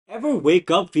Ever wake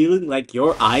up feeling like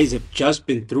your eyes have just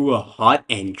been through a hot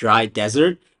and dry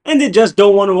desert and they just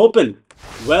don't want to open?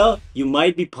 Well, you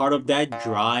might be part of that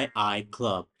dry eye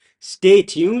club. Stay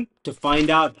tuned to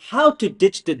find out how to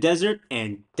ditch the desert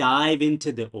and dive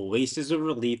into the oasis of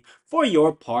relief for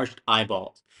your parched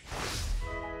eyeballs.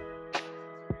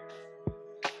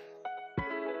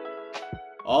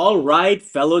 All right,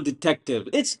 fellow detective,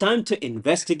 it's time to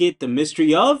investigate the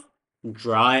mystery of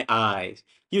dry eyes.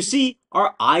 You see,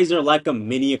 our eyes are like a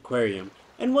mini aquarium,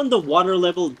 and when the water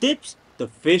level dips, the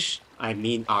fish, I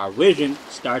mean our vision,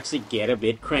 starts to get a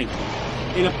bit cranky.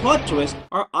 In a plot twist,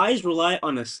 our eyes rely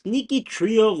on a sneaky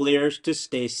trio of layers to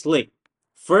stay slick.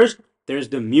 First, there's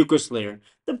the mucus layer,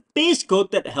 the base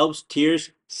coat that helps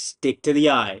tears stick to the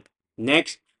eye.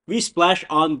 Next, we splash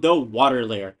on the water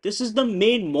layer. This is the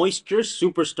main moisture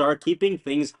superstar keeping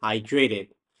things hydrated.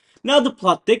 Now the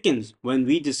plot thickens when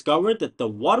we discover that the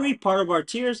watery part of our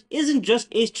tears isn't just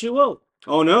H2O.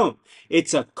 Oh no,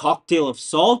 it's a cocktail of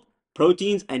salt,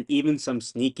 proteins, and even some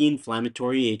sneaky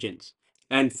inflammatory agents.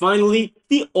 And finally,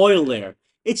 the oil layer.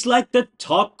 It's like the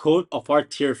top coat of our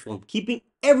tear film, keeping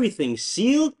everything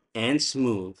sealed and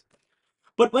smooth.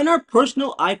 But when our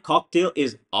personal eye cocktail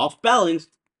is off balance,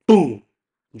 boom!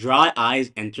 Dry eyes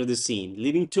enter the scene,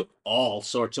 leading to all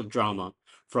sorts of drama,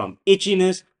 from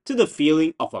itchiness to the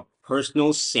feeling of a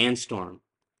personal sandstorm.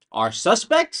 Our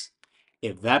suspects?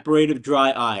 Evaporative dry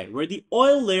eye, where the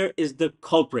oil layer is the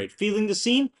culprit feeling the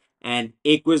scene, and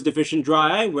aqueous deficient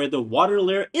dry eye, where the water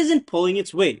layer isn't pulling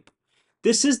its weight.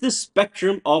 This is the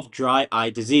spectrum of dry eye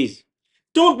disease.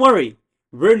 Don't worry,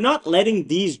 we're not letting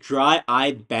these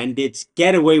dry-eyed bandits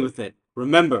get away with it.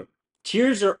 Remember,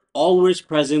 tears are always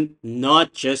present,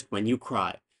 not just when you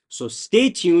cry. So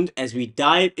stay tuned as we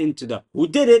dive into the who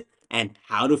did it and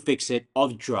how to fix it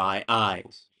of dry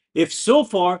eyes. If so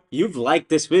far you've liked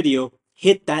this video,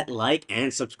 hit that like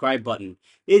and subscribe button.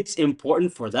 It's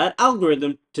important for that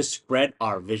algorithm to spread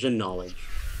our vision knowledge.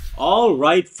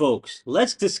 Alright folks,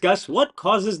 let's discuss what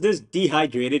causes this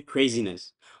dehydrated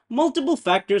craziness. Multiple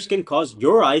factors can cause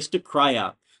your eyes to cry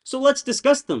out, so let's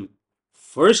discuss them.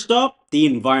 First up, the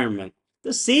environment.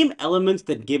 The same elements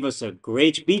that give us a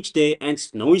great beach day and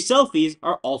snowy selfies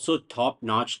are also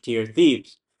top-notch tear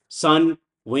thieves. Sun,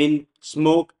 wind,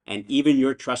 smoke, and even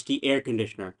your trusty air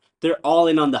conditioner. They're all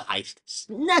in on the heist,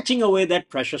 snatching away that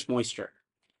precious moisture.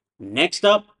 Next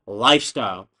up,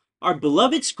 lifestyle. Our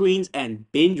beloved screens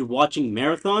and binge-watching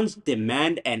marathons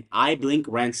demand an eye blink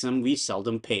ransom we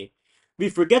seldom pay. We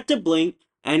forget to blink,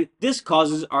 and this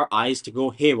causes our eyes to go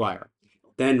haywire.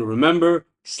 Then remember,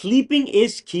 sleeping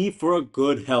is key for a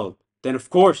good health. Then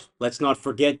of course, let's not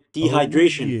forget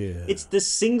dehydration. It's the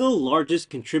single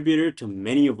largest contributor to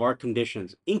many of our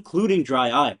conditions, including dry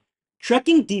eye.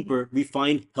 Trekking deeper, we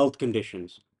find health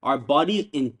conditions. Our body's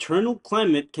internal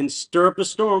climate can stir up a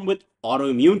storm with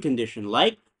autoimmune conditions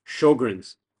like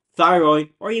Sjogren's, thyroid,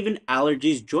 or even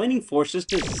allergies joining forces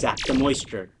to zap the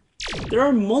moisture. There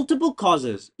are multiple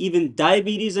causes, even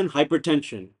diabetes and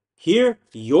hypertension. Here,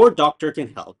 your doctor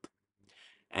can help.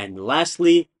 And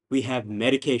lastly, we have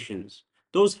medications.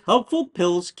 Those helpful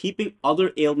pills keeping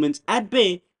other ailments at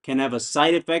bay can have a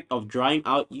side effect of drying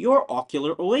out your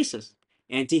ocular oasis.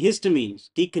 Antihistamines,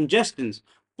 decongestants,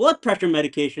 blood pressure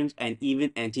medications, and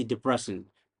even antidepressants.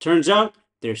 Turns out,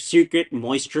 they're secret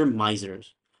moisture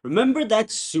misers. Remember that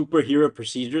superhero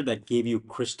procedure that gave you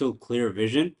crystal clear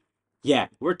vision? Yeah,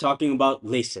 we're talking about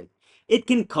LASIK. It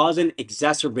can cause an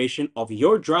exacerbation of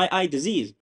your dry eye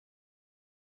disease.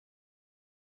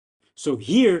 So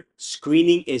here,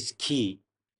 screening is key.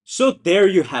 So there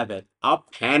you have it, a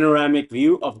panoramic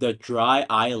view of the dry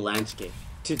eye landscape.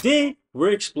 Today,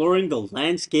 we're exploring the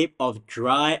landscape of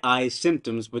dry eye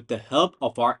symptoms with the help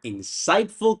of our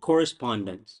insightful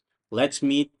correspondents. Let's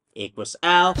meet Aqueous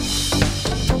Al and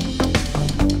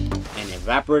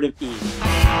Evaporative Eve,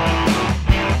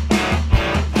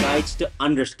 guides to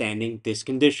understanding this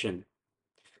condition.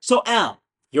 So Al,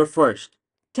 you're first.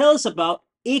 Tell us about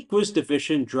aqueous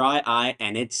deficient dry eye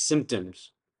and its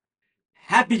symptoms.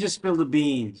 Happy to spill the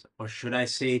beans, or should I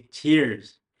say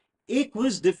tears.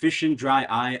 Aqueous deficient dry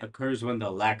eye occurs when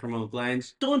the lacrimal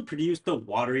glands don't produce the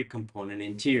watery component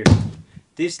in tears.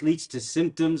 This leads to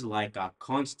symptoms like a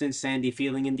constant sandy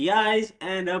feeling in the eyes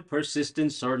and a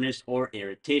persistent soreness or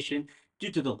irritation due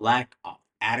to the lack of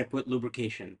adequate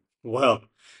lubrication. Well,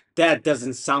 that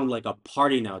doesn't sound like a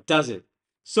party now, does it?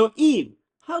 So Eve,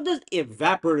 how does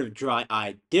evaporative dry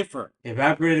eye differ?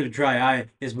 Evaporative dry eye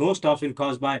is most often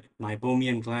caused by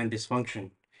meibomian gland dysfunction.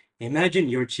 Imagine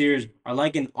your tears are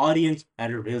like an audience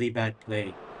at a really bad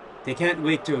play. They can't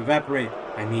wait to evaporate,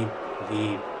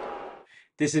 leave.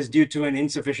 This is due to an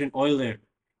insufficient oil layer.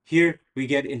 Here, we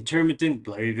get intermittent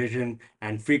blurry vision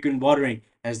and frequent watering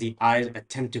as the eyes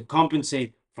attempt to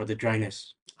compensate for the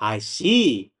dryness. I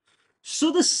see.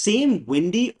 So the same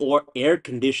windy or air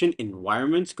conditioned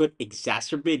environments could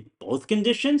exacerbate both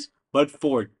conditions, but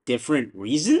for different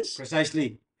reasons?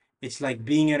 Precisely. It's like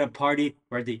being at a party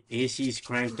where the AC is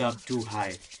cranked up too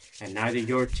high, and neither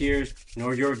your tears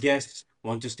nor your guests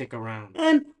want to stick around.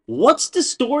 And what's the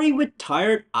story with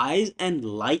tired eyes and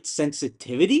light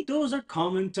sensitivity? Those are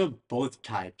common to both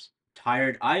types.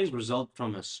 Tired eyes result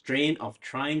from a strain of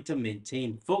trying to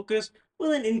maintain focus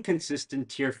with an inconsistent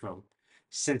tear flow.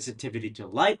 Sensitivity to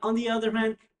light, on the other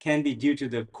hand, can be due to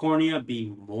the cornea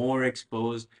being more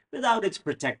exposed without its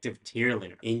protective tear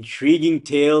layer. Intriguing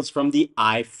tales from the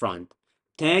eye front.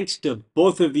 Thanks to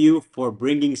both of you for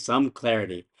bringing some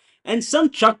clarity and some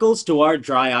chuckles to our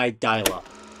dry eye dialogue.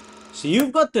 So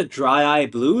you've got the dry eye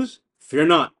blues? Fear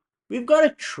not. We've got a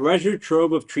treasure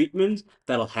trove of treatments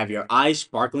that'll have your eyes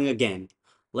sparkling again.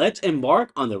 Let's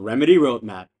embark on the remedy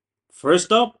roadmap.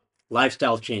 First up,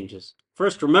 lifestyle changes.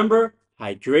 First, remember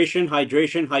hydration,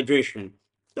 hydration, hydration.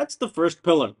 That's the first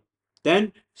pillar.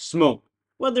 Then, smoke.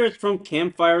 Whether it's from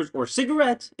campfires or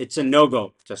cigarettes, it's a no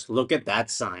go. Just look at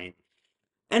that sign.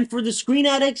 And for the screen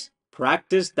addicts,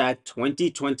 practice that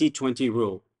 20-20-20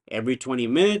 rule. Every 20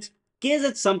 minutes, gaze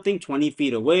at something 20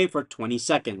 feet away for 20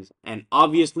 seconds. And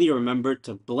obviously remember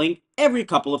to blink every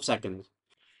couple of seconds.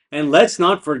 And let's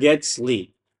not forget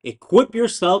sleep. Equip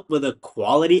yourself with a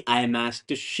quality eye mask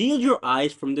to shield your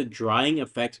eyes from the drying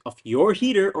effects of your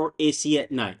heater or AC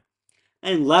at night.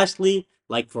 And lastly,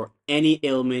 like for any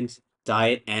ailments,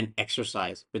 diet and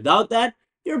exercise. Without that,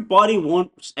 your body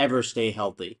won't ever stay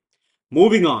healthy.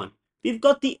 Moving on, we've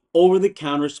got the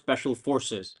over-the-counter special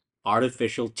forces,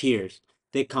 artificial tears.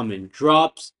 They come in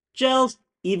drops, gels,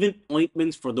 even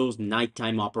ointments for those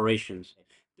nighttime operations.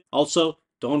 Also,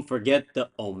 don't forget the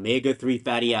omega-3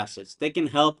 fatty acids. They can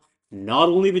help not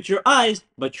only with your eyes,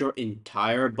 but your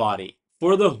entire body.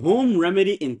 For the home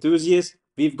remedy enthusiasts,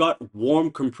 we've got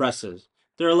warm compresses.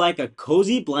 They're like a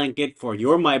cozy blanket for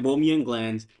your meibomian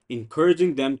glands,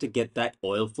 encouraging them to get that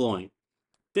oil flowing.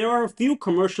 There are a few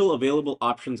commercial available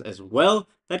options as well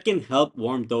that can help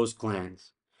warm those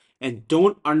glands. And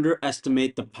don't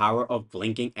underestimate the power of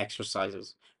blinking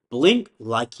exercises. Blink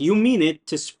like you mean it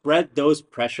to spread those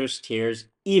precious tears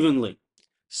evenly.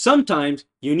 Sometimes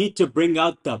you need to bring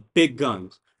out the big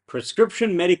guns.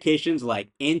 Prescription medications like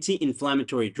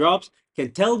anti-inflammatory drops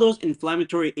can tell those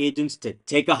inflammatory agents to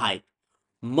take a hike.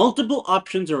 Multiple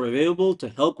options are available to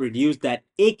help reduce that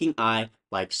aching eye,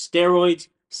 like steroids,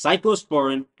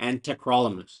 cyclosporin, and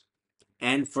tacrolimus.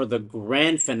 And for the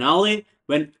grand finale,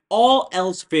 when all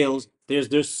else fails, there's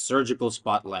the surgical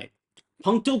spotlight.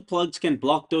 Punctal plugs can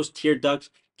block those tear ducts,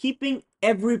 keeping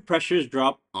every precious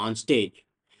drop on stage.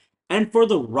 And for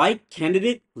the right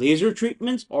candidate, laser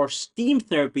treatments or steam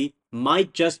therapy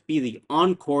might just be the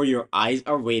encore your eyes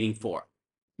are waiting for.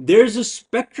 There's a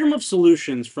spectrum of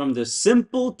solutions from the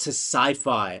simple to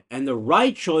sci-fi, and the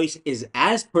right choice is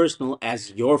as personal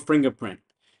as your fingerprint.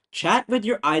 Chat with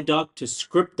your eye doc to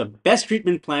script the best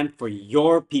treatment plan for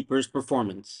your peeper's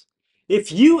performance.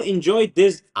 If you enjoyed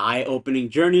this eye-opening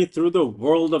journey through the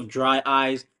world of dry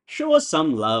eyes, show us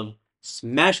some love.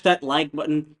 Smash that like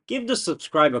button, give the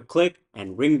subscribe a click,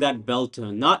 and ring that bell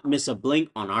to not miss a blink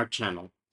on our channel.